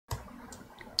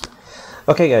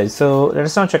Okay guys, so let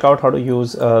us now check out how to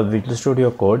use Visual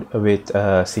Studio Code with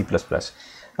C++.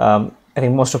 I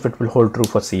think most of it will hold true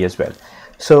for C as well.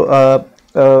 So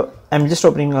I'm just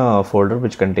opening a folder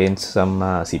which contains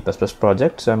some C++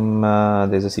 projects.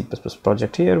 There's a C++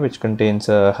 project here which contains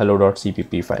a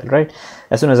hello.cpp file, right?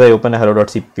 As soon as I open a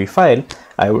hello.cpp file,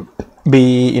 I would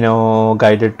be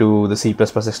guided to the C++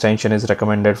 extension is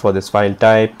recommended for this file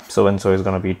type, so and so is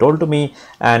going to be told to me,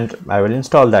 and I will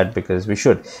install that because we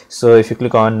should. So if you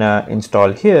click on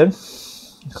install here,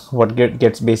 what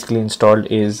gets basically installed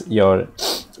is your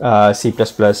C++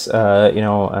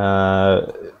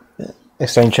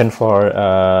 extension for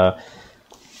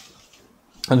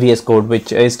VSCode,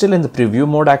 which is still in the preview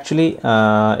mode. Actually,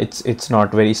 it's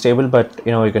not very stable, but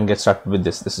you can get started with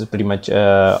this. This is pretty much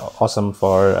awesome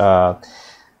for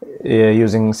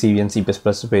using C and C++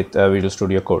 with Visual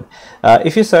Studio Code.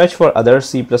 If you search for other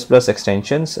C++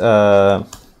 extensions, there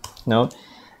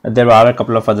are a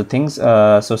couple of other things.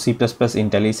 So C++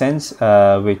 IntelliSense,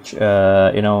 which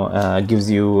gives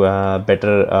you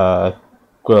better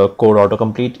code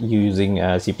autocomplete using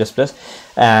C++,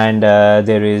 and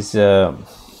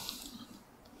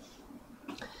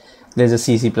there's a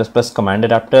C++ command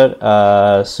adapter.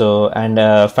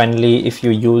 Finally, if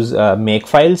you use make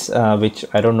files, which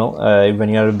I don't know, when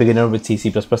you're a beginner with C++,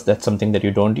 that's something that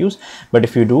you don't use, but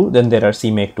if you do, then there are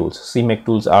CMake tools. CMake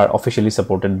tools are officially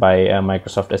supported by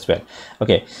Microsoft as well.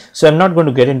 Okay, so I'm not going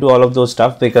to get into all of those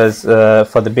stuff because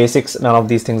for the basics, none of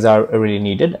these things are really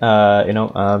needed.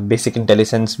 Basic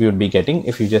IntelliSense we would be getting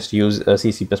if you just use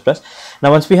C++.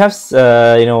 Now, once we have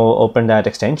opened that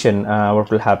extension, what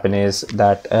will happen is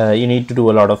that you need to do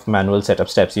a lot of manual setup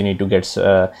steps. You need to get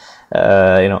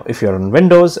if you're on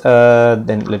Windows,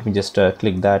 then let me just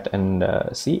click that and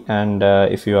see. And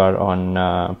if you are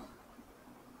on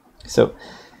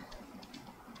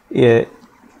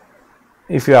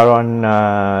if you are on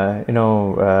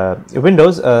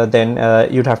Windows, then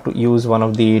you'd have to use one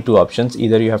of the two options.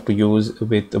 Either you have to use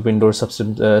with Windows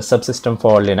subsystem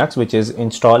for Linux, which is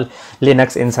install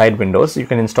Linux inside Windows. You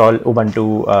can install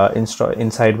Ubuntu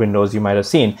inside Windows. You might have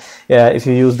seen if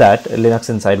you use that, Linux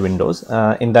inside Windows.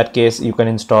 In that case, you can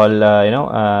install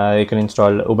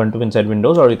Ubuntu inside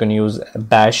Windows, or you can use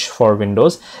Bash for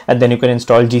Windows, and then you can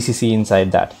install GCC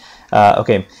inside that.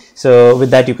 Okay, so with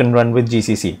that you can run with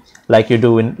GCC like you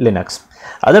do in Linux.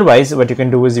 Otherwise, what you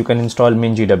can do is you can install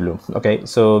MingW. Okay,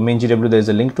 so MingW, there is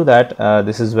a link to that.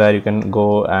 This is where you can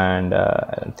go and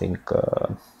I think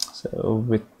so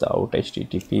without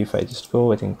HTTP, if I just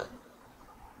go, I think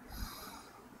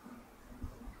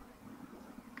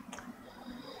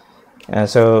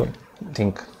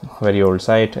very old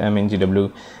site,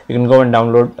 MingW. You can go and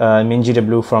download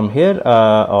MingW from here,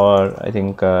 or I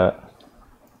think there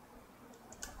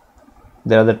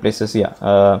are other places.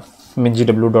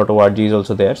 Mingw.org is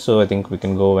also there, so I think we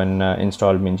can go and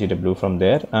install Mingw from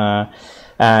there.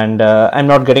 And I'm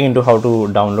not getting into how to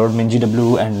download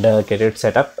Mingw and get it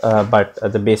set up, but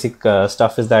the basic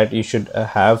stuff is that you should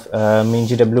have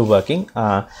Mingw working.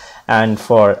 And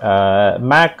for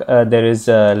Mac, there is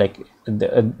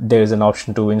there is an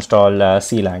option to install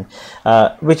clang,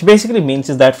 which basically means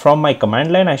is that from my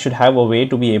command line I should have a way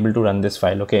to be able to run this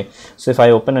file. Okay, so if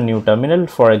I open a new terminal,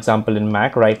 for example in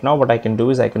Mac right now, what I can do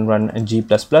is I can run g++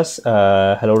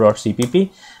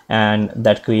 hello.cpp, and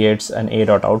that creates an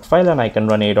a.out file, and I can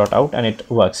run a.out and it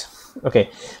works. Okay,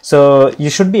 so you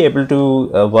should be able to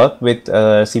work with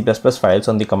C++ files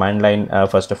on the command line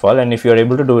first of all. And if you are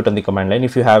able to do it on the command line,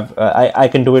 if you have I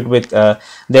can do it with there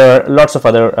are lots of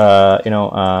other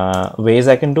ways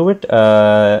I can do it.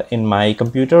 In my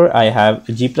computer I have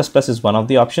g++ is one of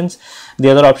the options. The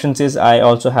other options is I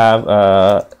also have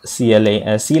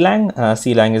clang.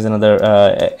 Clang is another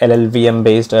LLVM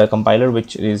based compiler,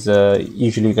 which is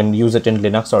usually you can use it in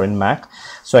Linux or in Mac.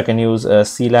 So I can use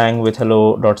clang with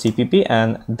hello.cpp,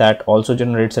 and that also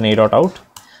generates an a.out.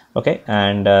 Okay,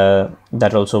 and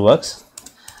that also works.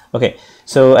 Okay,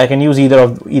 so I can use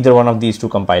either one of these two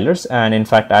compilers, and in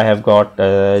fact I have got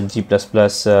G++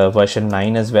 version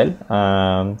 9 as well.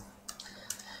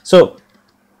 So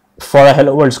for a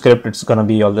hello world script, it's gonna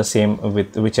be all the same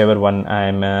with whichever one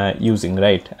I'm using,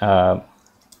 right?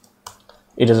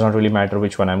 It does not really matter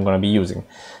which one I'm gonna be using.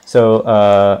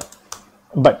 So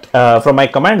but from my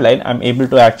command line, I'm able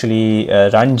to actually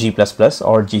run g++ or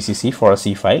GCC for a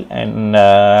C file, and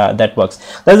that works.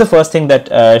 That's the first thing that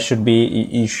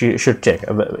you should check.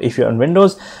 If you're on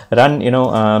Windows, run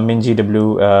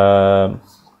MingW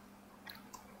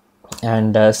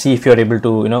and see if you're able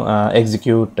to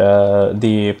execute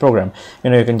the program.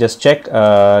 You can just check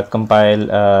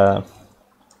compile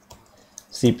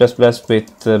C++ with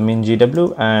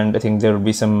MingW, and I think there will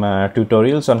be some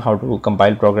tutorials on how to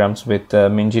compile programs with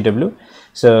MingW.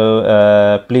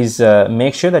 So please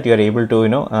make sure that you are able to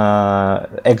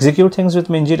execute things with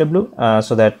MingW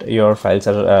so that your files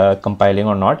are compiling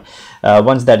or not.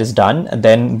 Once that is done,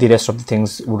 then the rest of the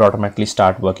things would automatically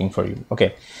start working for you.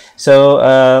 Okay,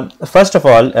 so first of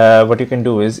all, what you can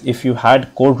do is, if you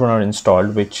had CodeRunner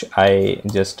installed, which I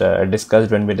just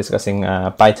discussed when we're discussing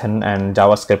Python and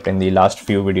JavaScript in the last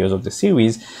few videos of the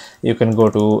series, you can go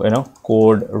to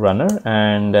CodeRunner,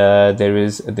 and there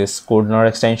is this CodeRunner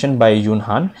extension by Yoon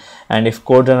Han, and if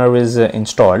CodeRunner is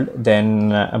installed, then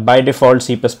by default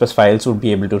C++ files would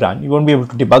be able to run. You won't be able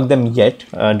to debug them yet.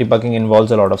 Debugging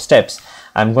involves a lot of steps.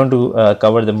 I'm going to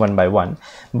cover them one by one,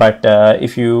 but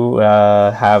if you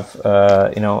have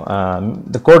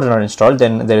the CodeRunner installed,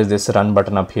 then there is this run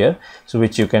button up here, so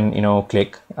which you can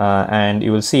click, and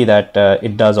you will see that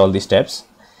it does all these steps.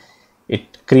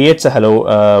 It creates a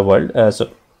hello world.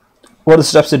 So what the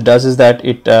steps it does is that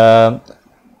it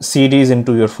CDs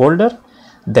into your folder,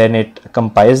 then it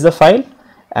compiles the file,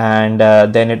 and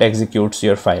then it executes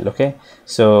your file. Okay,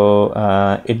 so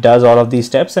it does all of these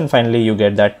steps, and finally you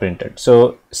get that printed.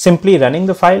 So simply running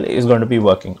the file is going to be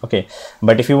working. Okay,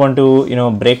 but if you want to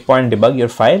breakpoint debug your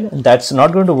file, that's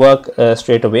not going to work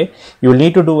straight away. You will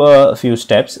need to do a few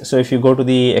steps. So if you go to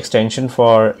the extension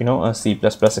for a C++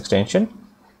 extension,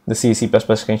 the C++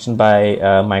 extension by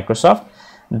Microsoft,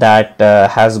 that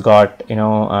has got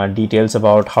details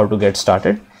about how to get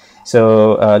started.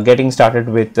 So getting started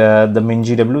with the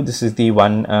MingW, this is the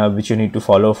one which you need to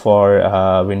follow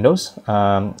for Windows.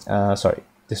 Sorry,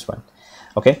 this one.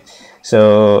 Okay,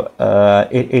 so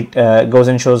it goes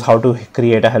and shows how to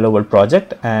create a Hello World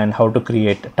project and how to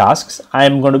create tasks. I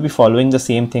am going to be following the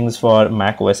same things for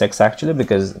Mac OS X actually,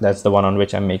 because that's the one on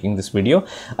which I'm making this video.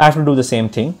 I have to do the same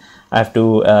thing. I have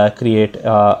to create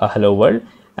a Hello World,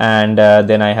 and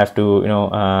then I have to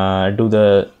do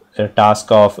the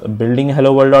task of building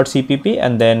hello world.cpp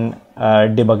and then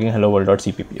debugging hello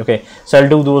world.cpp. Okay, so I'll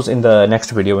do those in the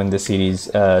next video in this series.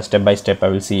 Step by step I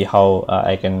will see how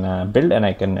I can build, and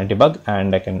I can debug,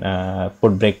 and I can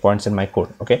put breakpoints in my code.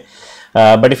 Okay,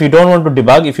 but if you don't want to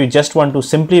debug, if you just want to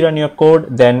simply run your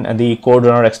code, then the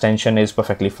CodeRunner extension is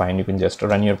perfectly fine. You can just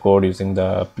run your code using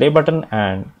the play button,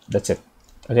 and that's it.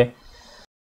 Okay,